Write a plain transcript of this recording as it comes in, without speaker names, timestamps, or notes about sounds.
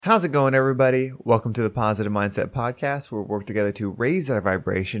How's it going, everybody? Welcome to the Positive Mindset Podcast, where we work together to raise our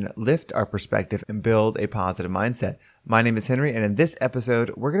vibration, lift our perspective, and build a positive mindset. My name is Henry, and in this episode,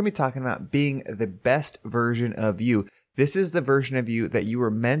 we're going to be talking about being the best version of you. This is the version of you that you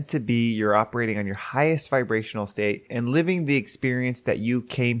were meant to be. You're operating on your highest vibrational state and living the experience that you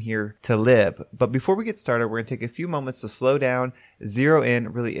came here to live. But before we get started, we're going to take a few moments to slow down, zero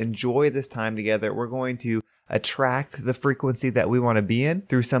in, really enjoy this time together. We're going to attract the frequency that we want to be in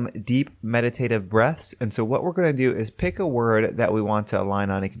through some deep meditative breaths. And so what we're going to do is pick a word that we want to align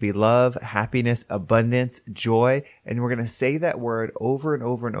on. It could be love, happiness, abundance, joy. And we're going to say that word over and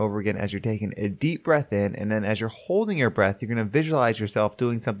over and over again as you're taking a deep breath in. And then as you're holding your breath, you're going to visualize yourself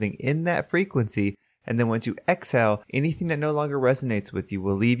doing something in that frequency. And then once you exhale, anything that no longer resonates with you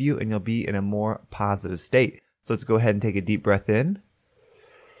will leave you and you'll be in a more positive state. So let's go ahead and take a deep breath in.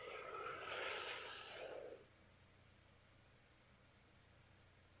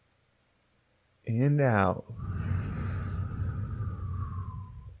 And out.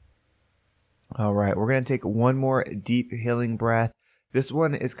 All right, we're going to take one more deep healing breath. This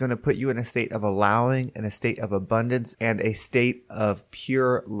one is going to put you in a state of allowing, in a state of abundance, and a state of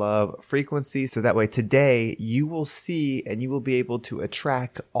pure love frequency. So that way today you will see and you will be able to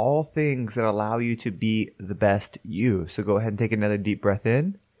attract all things that allow you to be the best you. So go ahead and take another deep breath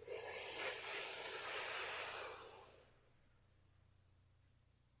in.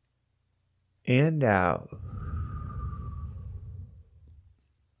 And out.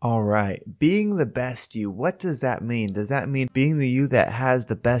 All right. Being the best you. What does that mean? Does that mean being the you that has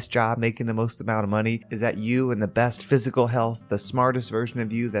the best job, making the most amount of money? Is that you in the best physical health, the smartest version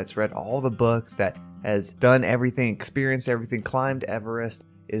of you that's read all the books, that has done everything, experienced everything, climbed Everest,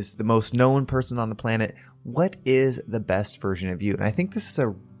 is the most known person on the planet? What is the best version of you? And I think this is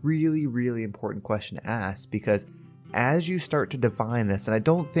a really, really important question to ask, because as you start to define this, and I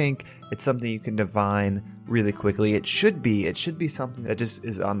don't think it's something you can define really quickly. It should be something that just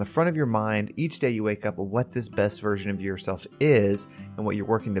is on the front of your mind each day you wake up, of what this best version of yourself is and what you're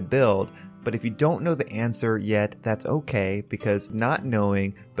working to build. But if you don't know the answer yet, that's okay, because not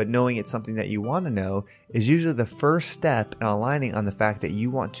knowing, but knowing it's something that you want to know is usually the first step in aligning on the fact that you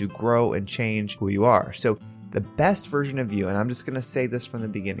want to grow and change who you are. So the best version of you, and I'm just going to say this from the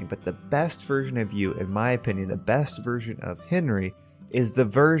beginning, but the best version of you, in my opinion, the best version of Henry, is the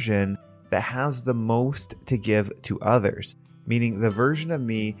version that has the most to give to others. Meaning the version of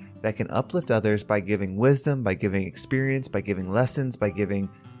me that can uplift others by giving wisdom, by giving experience, by giving lessons, by giving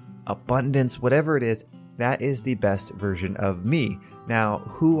abundance, whatever it is. That is the best version of me. Now,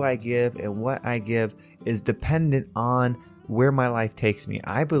 who I give and what I give is dependent on where my life takes me.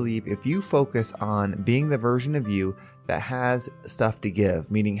 I believe if you focus on being the version of you that has stuff to give,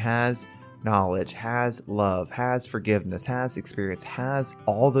 meaning has knowledge, has love, has forgiveness, has experience, has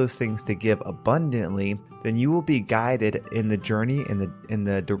all those things to give abundantly, then you will be guided in the journey, in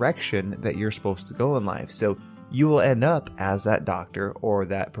the direction that you're supposed to go in life. So you will end up as that doctor or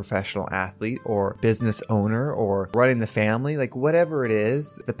that professional athlete or business owner or running the family, like whatever it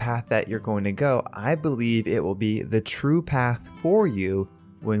is, the path that you're going to go. I believe it will be the true path for you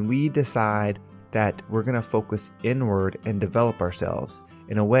when we decide that we're going to focus inward and develop ourselves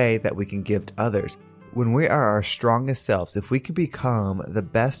in a way that we can give to others. When we are our strongest selves, if we can become the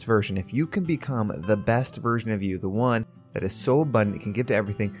best version, if you can become the best version of you, the one that is so abundant, can give to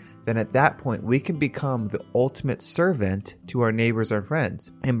everything, then at that point we can become the ultimate servant to our neighbors and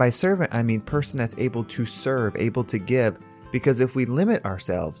friends. And by servant, I mean person that's able to serve, able to give. Because if we limit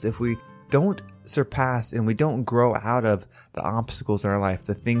ourselves, if we don't surpass and we don't grow out of the obstacles in our life,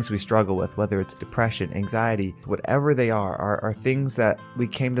 the things we struggle with, whether it's depression, anxiety, whatever they are things that we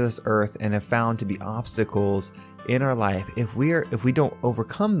came to this earth and have found to be obstacles in our life. If we don't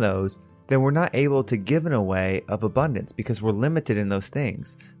overcome those, then we're not able to give in a way of abundance, because we're limited in those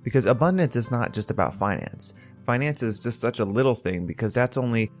things. Because abundance is not just about finance. Finance is just such a little thing, because that's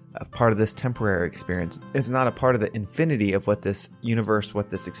only a part of this temporary experience. It's not a part of the infinity of what this universe, what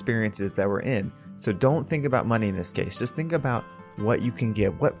this experience is that we're in. So don't think about money in this case. Just think about what you can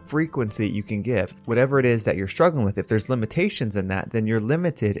give, what frequency you can give, whatever it is that you're struggling with. If there's limitations in that, then you're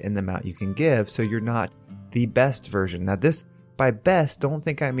limited in the amount you can give. So you're not the best version. Now this, by best, don't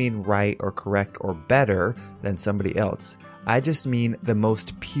think I mean right or correct or better than somebody else. I just mean the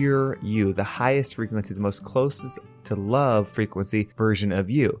most pure you, the highest frequency, the most closest to love frequency version of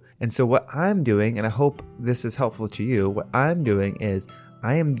you. And so what I'm doing, and I hope this is helpful to you, what I'm doing is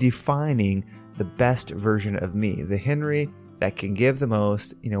I am defining the best version of me, the Henry that can give the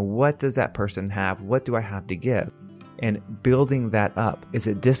most. What does that person have? What do I have to give? And building that up. Is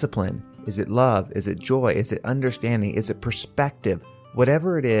it discipline? Is it love? Is it joy? Is it understanding? Is it perspective?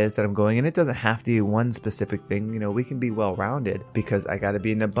 whatever it is that I'm going, and it doesn't have to be one specific thing. We can be well-rounded because I got to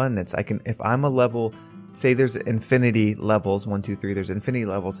be in abundance. If I'm a level, say there's infinity levels, 1, 2, 3, there's infinity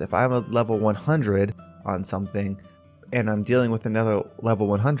levels. If I'm a level 100 on something and I'm dealing with another level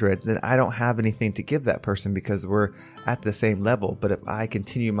 100, then I don't have anything to give that person because we're at the same level. But if I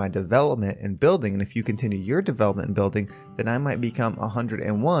continue my development and building, and if you continue your development and building, then I might become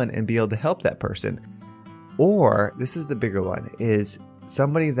 101 and be able to help that person. Or, this is the bigger one, is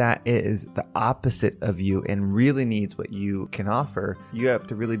somebody that is the opposite of you and really needs what you can offer. You have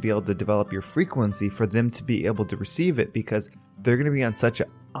to really be able to develop your frequency for them to be able to receive it, because they're going to be on such an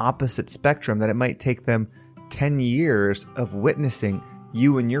opposite spectrum that it might take them 10 years of witnessing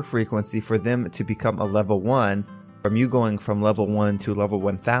you and your frequency for them to become a level 1, from you going from level 1 to level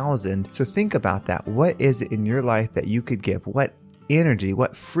 1000. So think about that. What is it in your life that you could give? What energy,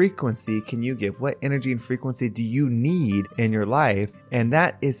 what frequency can you give? What energy and frequency do you need in your life? And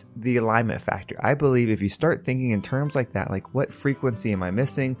that is the alignment factor. I believe if you start thinking in terms like that, like what frequency am I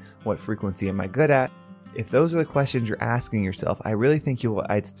missing? What frequency am I good at? If those are the questions you're asking yourself, I really think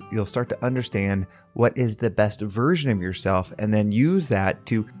you'll start to understand what is the best version of yourself, and then use that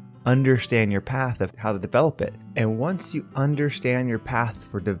to understand your path of how to develop it. And once you understand your path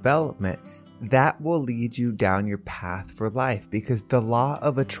for development, that will lead you down your path for life, because the law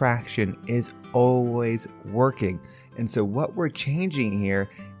of attraction is always working. And so what we're changing here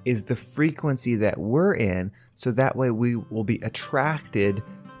is the frequency that we're in, so that way we will be attracted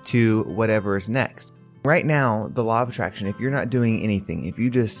to whatever is next. Right now, the law of attraction, if you're not doing anything, if you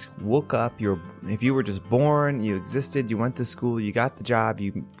just woke up, if you were just born, you existed, you went to school, you got the job,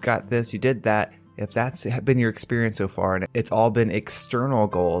 you got this, you did that, if that's been your experience so far, and it's all been external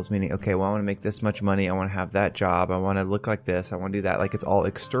goals, meaning, okay, well, I want to make this much money, I want to have that job, I want to look like this, I want to do that, like it's all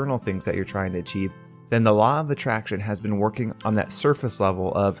external things that you're trying to achieve, then the law of attraction has been working on that surface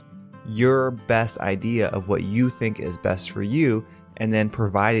level of your best idea of what you think is best for you, and then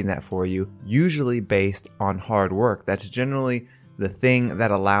providing that for you, usually based on hard work. That's generally the thing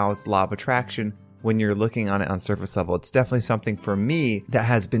that allows law of attraction when you're looking on it on surface level. It's definitely something for me that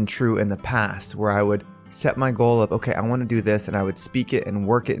has been true in the past, where I would set my goal of, okay, I want to do this, and I would speak it and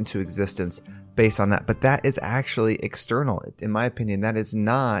work it into existence based on that. But that is actually external. In my opinion, that is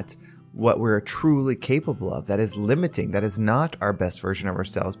not what we're truly capable of. That is limiting. That is not our best version of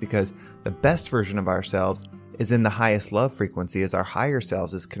ourselves, because the best version of ourselves is in the highest love frequency, as our higher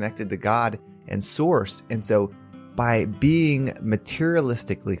selves is connected to God and source. And so by being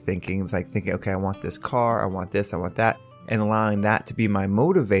materialistically thinking, it's like thinking, okay, I want this car, I want this, I want that, and allowing that to be my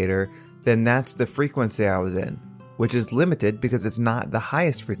motivator, then that's the frequency I was in, which is limited because it's not the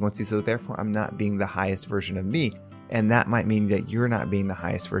highest frequency. So therefore I'm not being the highest version of me. And that might mean that you're not being the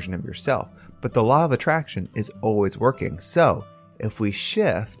highest version of yourself. But the law of attraction is always working. So if we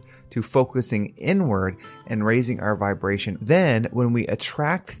shift to focusing inward and raising our vibration, then when we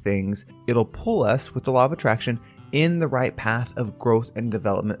attract things, it'll pull us with the law of attraction in the right path of growth and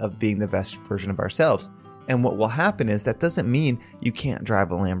development of being the best version of ourselves. And what will happen is, that doesn't mean you can't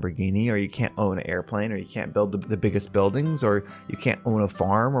drive a Lamborghini, or you can't own an airplane, or you can't build the biggest buildings, or you can't own a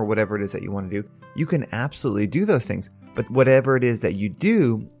farm, or whatever it is that you want to do. You can absolutely do those things. But whatever it is that you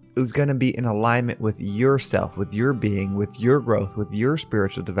do is going to be in alignment with yourself, with your being, with your growth, with your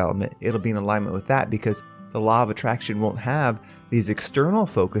spiritual development. It'll be in alignment with that, because the law of attraction won't have these external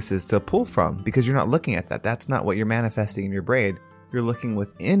focuses to pull from, because you're not looking at that. That's not what you're manifesting in your brain. You're looking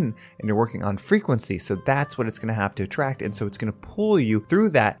within and you're working on frequency. So that's what it's going to have to attract. And so it's going to pull you through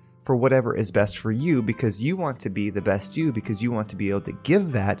that for whatever is best for you, because you want to be the best you, because you want to be able to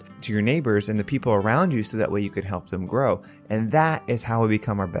give that to your neighbors and the people around you, so that way you can help them grow. And that is how we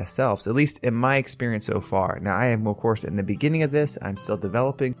become our best selves, at least in my experience so far. Now, I am, of course, in the beginning of this. I'm still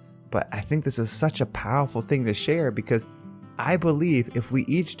developing, but I think this is such a powerful thing to share, because I believe if we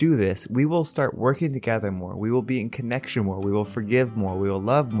each do this, we will start working together more. We will be in connection more. We will forgive more. We will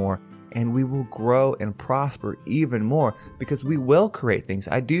love more. And we will grow and prosper even more, because we will create things.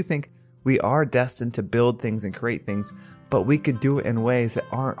 I do think we are destined to build things and create things, but we could do it in ways that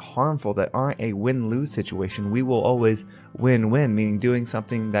aren't harmful, that aren't a win-lose situation. We will always win-win, meaning doing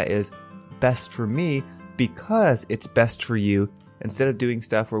something that is best for me because it's best for you, instead of doing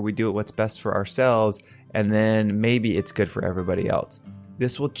stuff where we do it what's best for ourselves and then maybe it's good for everybody else.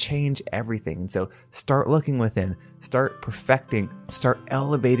 This will change everything. And so start looking within, start perfecting, start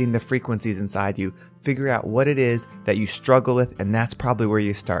elevating the frequencies inside you, figure out what it is that you struggle with. And that's probably where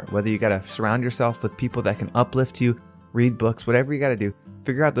you start. Whether you got to surround yourself with people that can uplift you, read books, whatever you got to do,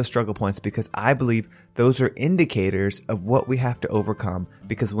 figure out those struggle points, because I believe those are indicators of what we have to overcome.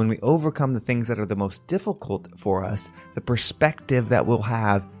 Because when we overcome the things that are the most difficult for us, the perspective that we'll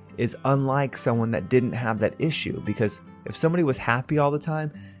have is unlike someone that didn't have that issue. Because if somebody was happy all the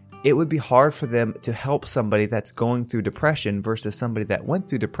time, it would be hard for them to help somebody that's going through depression versus somebody that went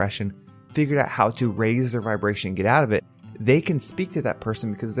through depression, figured out how to raise their vibration, get out of it. They can speak to that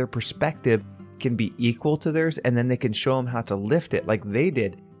person because their perspective can be equal to theirs, and then they can show them how to lift it like they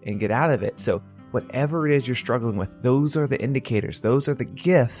did and get out of it. So whatever it is you're struggling with, those are the indicators. Those are the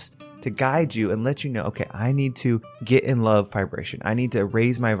gifts to guide you and let you know, okay, I need to get in love vibration. I need to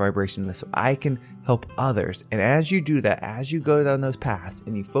raise my vibration so I can help others. And as you do that, as you go down those paths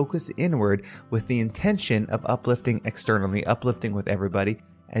and you focus inward with the intention of uplifting externally, uplifting with everybody,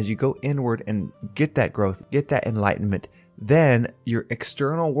 as you go inward and get that growth, get that enlightenment, then your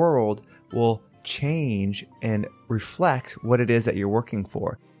external world will change and reflect what it is that you're working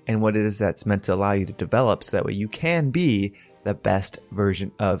for and what it is that's meant to allow you to develop, so that way you can be the best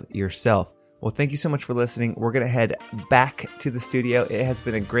version of yourself. Well, thank you so much for listening. We're going to head back to the studio. It has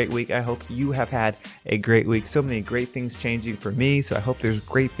been a great week. I hope you have had a great week. So many great things changing for me. So I hope there's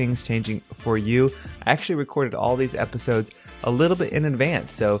great things changing for you. I actually recorded all these episodes a little bit in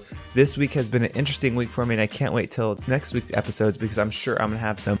advance. So this week has been an interesting week for me, and I can't wait till next week's episodes, because I'm sure I'm going to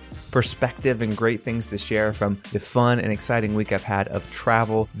have some perspective and great things to share from the fun and exciting week I've had of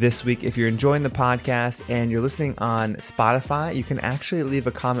travel this week. If you're enjoying the podcast and you're listening on Spotify, you can actually leave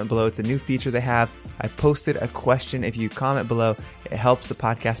a comment below. It's a new feature they have. I posted a question. If you comment below, it helps the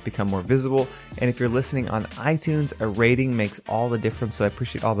podcast become more visible. And if you're listening on iTunes, a rating makes all the difference. So I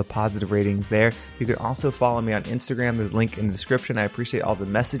appreciate all the positive ratings there. You can also follow me on Instagram. There's a link in the description. I appreciate all the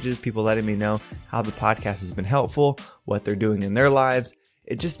messages, people letting me know how the podcast has been helpful, what they're doing in their lives.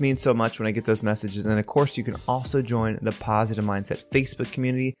 It just means so much when I get those messages. And of course, you can also join the Positive Mindset Facebook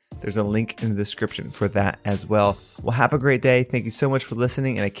community. There's a link in the description for that as well. Well, have a great day. Thank you so much for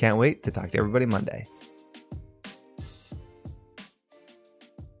listening, and I can't wait to talk to everybody Monday.